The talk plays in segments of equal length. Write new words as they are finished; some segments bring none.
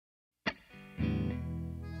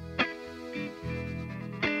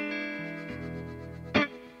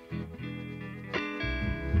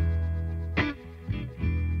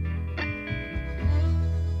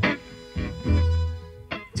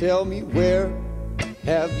Tell me, where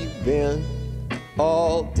have you been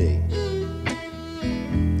all day?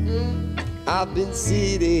 I've been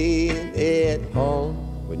sitting at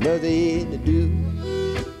home with nothing to do.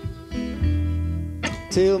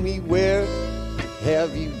 Tell me, where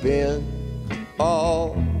have you been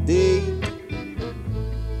all day?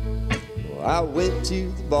 Well, I went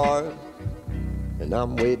to the bar and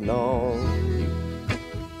I'm waiting on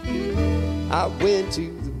you. I went to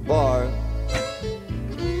the bar,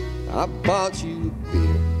 I bought you a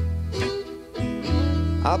beer,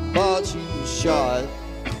 I bought you a shot,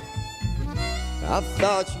 I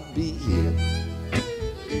thought you'd be here.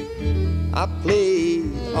 I played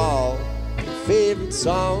all your favorite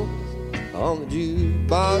songs on the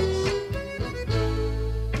jukebox,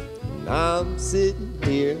 and I'm sitting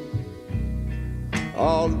here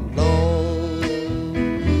all alone.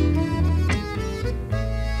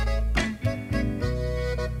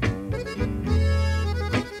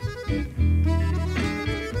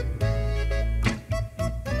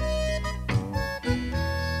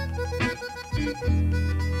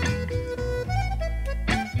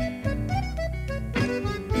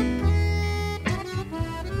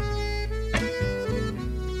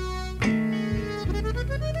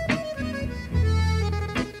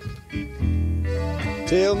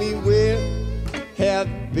 Tell me, where have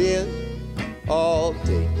you been all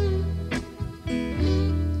day?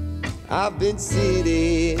 I've been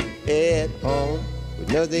sitting at home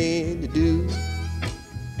with nothing to do.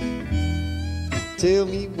 Tell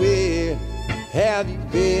me, where have you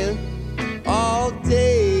been all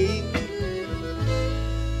day?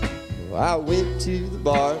 Well, I went to the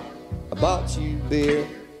bar, I bought you beer,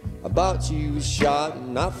 I bought you a shot,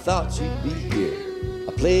 and I thought you'd be here.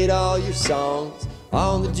 I played all your songs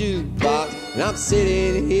on the jukebox, and I'm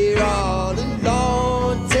sitting here all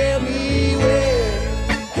alone. Tell me, where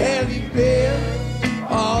have you been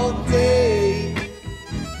all day?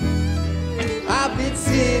 I've been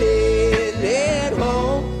sitting at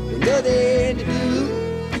home with nothing to do.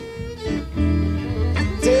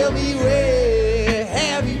 Tell me, where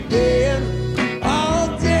have you been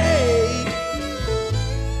all day?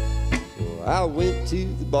 Well, I went to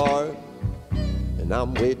the bar and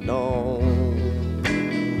I'm waiting on.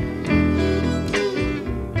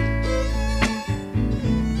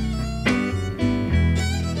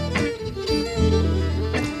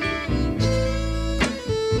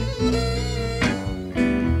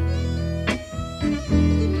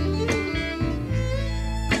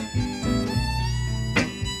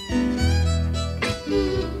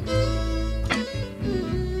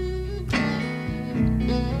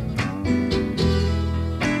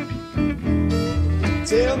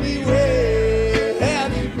 Tell me, where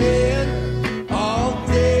have you been all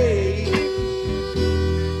day?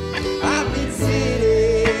 I've been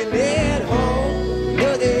sitting at home,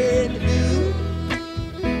 nothing to do.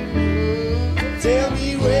 Tell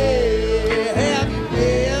me, where have you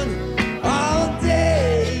been all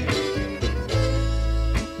day?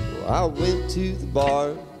 Well, I went to the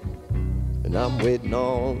bar and I'm waiting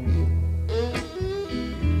on you.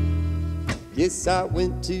 Yes, I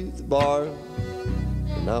went to the bar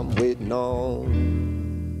and I'm waiting on